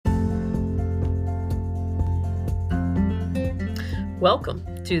Welcome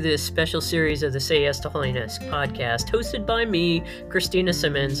to this special series of the Say Yes to Holiness podcast, hosted by me, Christina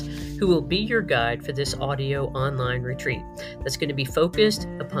Simmons, who will be your guide for this audio online retreat that's going to be focused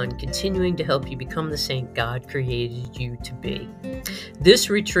upon continuing to help you become the saint God created you to be.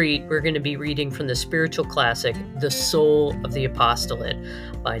 This retreat, we're going to be reading from the spiritual classic, The Soul of the Apostolate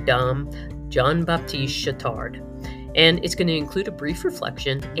by Dom Jean-Baptiste Chautard. And it's going to include a brief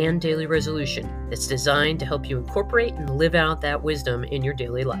reflection and daily resolution that's designed to help you incorporate and live out that wisdom in your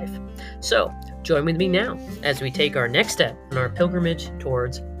daily life. So, join with me now as we take our next step in our pilgrimage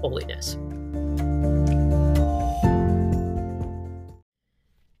towards holiness.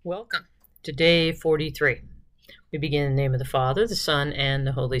 Welcome to day 43. We begin in the name of the Father, the Son, and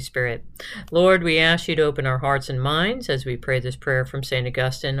the Holy Spirit. Lord, we ask you to open our hearts and minds as we pray this prayer from St.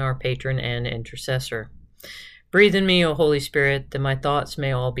 Augustine, our patron and intercessor. Breathe in me, O Holy Spirit, that my thoughts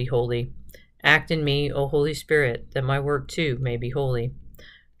may all be holy. Act in me, O Holy Spirit, that my work too may be holy.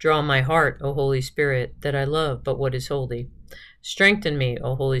 Draw my heart, O Holy Spirit, that I love but what is holy. Strengthen me,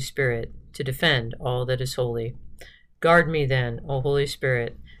 O Holy Spirit, to defend all that is holy. Guard me then, O Holy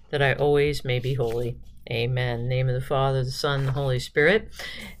Spirit, that I always may be holy. Amen. In the name of the Father, the Son, and the Holy Spirit.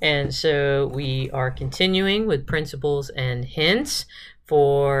 And so we are continuing with principles and hints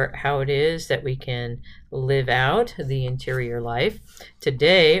for how it is that we can live out the interior life.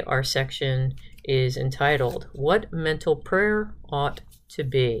 Today, our section is entitled, What Mental Prayer Ought to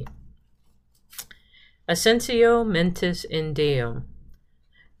Be. Ascensio mentis in Deum.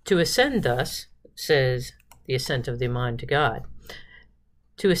 To ascend thus, says the ascent of the mind to God.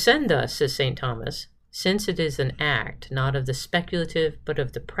 To ascend thus, says St. Thomas, since it is an act, not of the speculative, but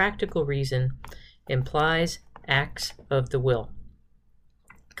of the practical reason, implies acts of the will.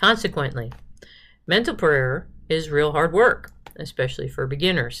 Consequently, mental prayer is real hard work, especially for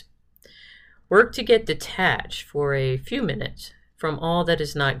beginners. Work to get detached for a few minutes from all that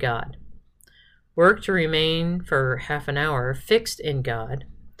is not God. Work to remain for half an hour fixed in God,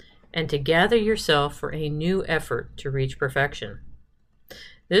 and to gather yourself for a new effort to reach perfection.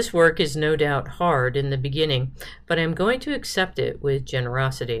 This work is no doubt hard in the beginning, but I am going to accept it with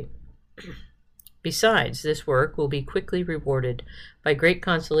generosity. Besides, this work will be quickly rewarded by great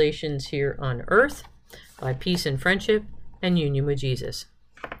consolations here on earth, by peace and friendship, and union with Jesus.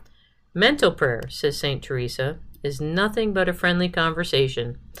 Mental prayer, says St. Teresa, is nothing but a friendly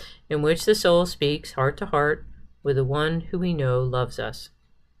conversation in which the soul speaks heart to heart with the one who we know loves us.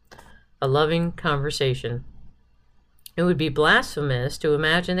 A loving conversation. It would be blasphemous to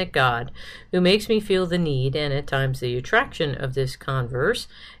imagine that God, who makes me feel the need and at times the attraction of this converse,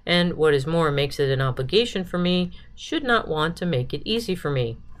 and what is more, makes it an obligation for me, should not want to make it easy for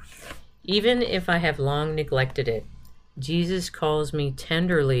me. Even if I have long neglected it, Jesus calls me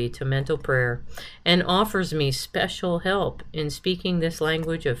tenderly to mental prayer and offers me special help in speaking this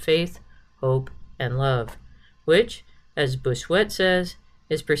language of faith, hope, and love, which, as Bossuet says,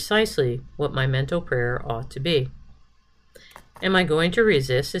 is precisely what my mental prayer ought to be. Am I going to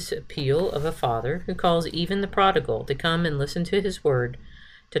resist this appeal of a father who calls even the prodigal to come and listen to his word,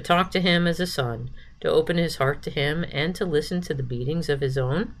 to talk to him as a son, to open his heart to him, and to listen to the beatings of his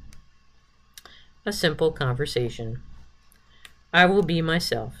own? A simple conversation. I will be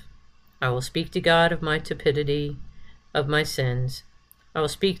myself. I will speak to God of my tepidity, of my sins. I will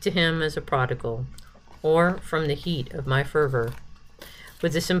speak to him as a prodigal, or from the heat of my fervor.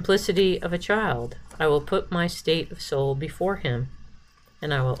 With the simplicity of a child, I will put my state of soul before him,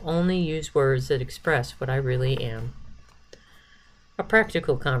 and I will only use words that express what I really am. A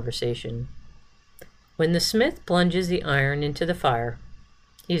practical conversation. When the smith plunges the iron into the fire,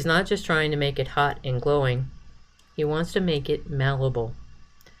 he's not just trying to make it hot and glowing. He wants to make it malleable.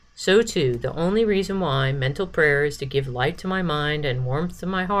 So too, the only reason why mental prayer is to give light to my mind and warmth to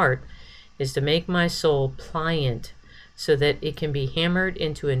my heart is to make my soul pliant, so that it can be hammered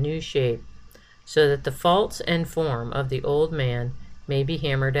into a new shape, so that the faults and form of the old man may be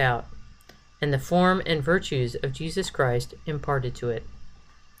hammered out, and the form and virtues of Jesus Christ imparted to it.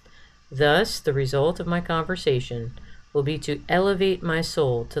 Thus, the result of my conversation will be to elevate my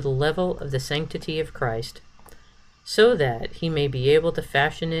soul to the level of the sanctity of Christ, so that he may be able to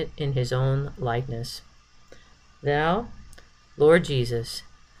fashion it in his own likeness. Thou, Lord Jesus,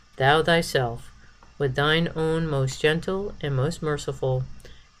 thou thyself, with thine own most gentle and most merciful,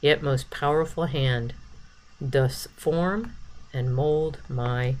 yet most powerful hand, dost form and mold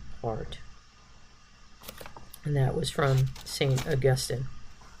my heart. And that was from St. Augustine.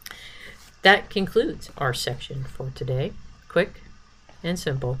 That concludes our section for today. Quick and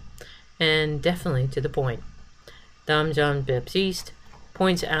simple, and definitely to the point. Dom Jean-Baptiste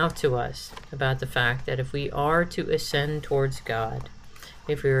points out to us about the fact that if we are to ascend towards God,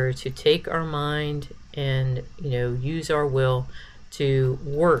 if we are to take our mind and use our will to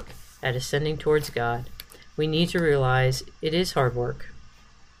work at ascending towards God, we need to realize it is hard work,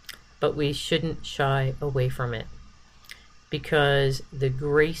 but we shouldn't shy away from it, because the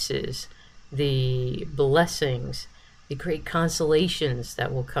graces, the blessings, the great consolations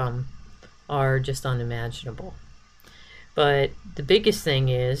that will come are just unimaginable. But the biggest thing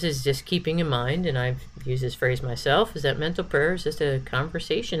is just keeping in mind, and I've used this phrase myself, is that mental prayer is just a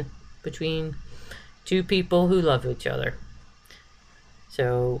conversation between two people who love each other.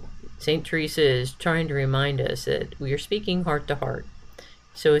 So St. Teresa is trying to remind us that we are speaking heart to heart.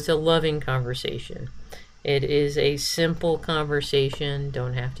 So it's a loving conversation. It is a simple conversation.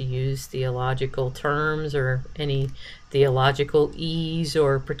 Don't have to use theological terms or any theological ease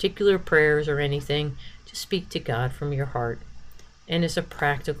or particular prayers or anything. Just speak to God from your heart. And it's a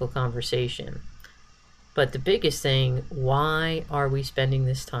practical conversation. But the biggest thing, why are we spending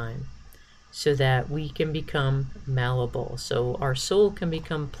this time? So that we can become malleable, so our soul can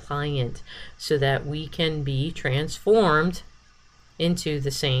become pliant, so that we can be transformed into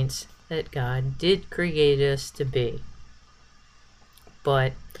the saints that God did create us to be.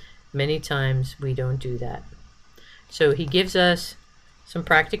 But many times we don't do that. So he gives us some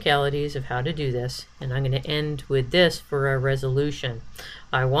practicalities of how to do this, and I'm going to end with this for our resolution.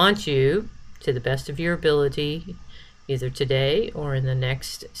 I want you, to the best of your ability, either today or in the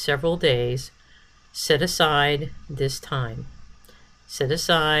next several days, set aside this time. Set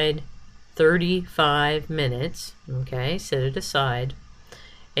aside 35 minutes, okay? Set it aside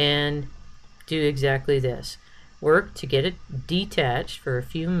and do exactly this. Work to get it detached for a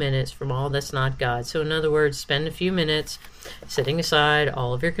few minutes from all that's not God. So in other words, spend a few minutes setting aside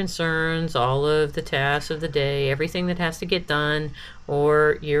all of your concerns, all of the tasks of the day, everything that has to get done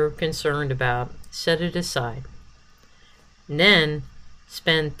or you're concerned about. Set it aside. And then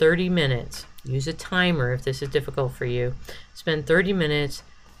spend 30 minutes. Use a timer if this is difficult for you. Spend 30 minutes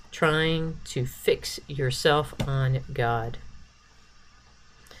trying to fix yourself on God.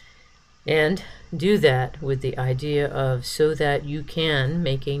 And do that with the idea of so that you can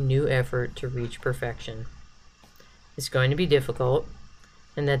make a new effort to reach perfection. It's going to be difficult,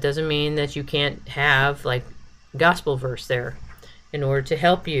 and that doesn't mean that you can't have like gospel verse there in order to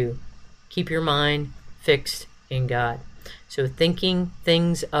help you keep your mind fixed in God. So thinking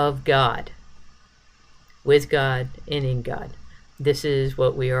things of God, with God and in God. This is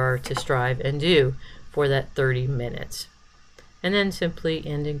what we are to strive and do for that 30 minutes. And then simply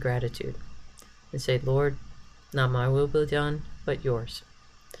end in gratitude and say, Lord, not my will be done, but yours.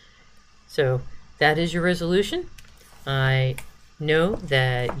 So that is your resolution. I know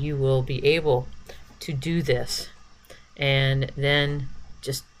that you will be able to do this and then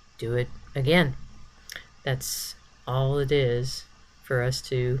just do it again. That's all it is for us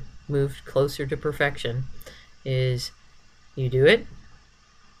to move closer to perfection, is you do it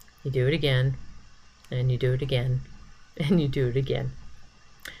again, and you do it again, and you do it again.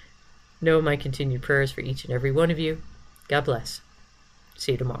 Know my continued prayers for each and every one of you. God bless.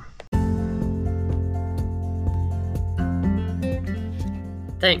 See you tomorrow.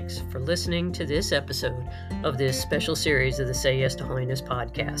 Thanks for listening to this episode of this special series of the Say Yes to Holiness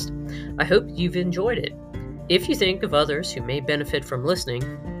podcast. I hope you've enjoyed it. If you think of others who may benefit from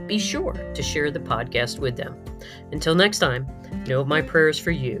listening, be sure to share the podcast with them. Until next time, know my prayers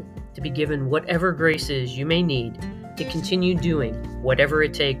for you, to be given whatever graces you may need to continue doing whatever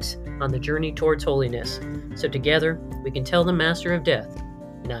it takes on the journey towards holiness, so together we can tell the Master of Death,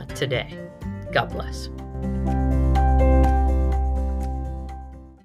 not today. God bless.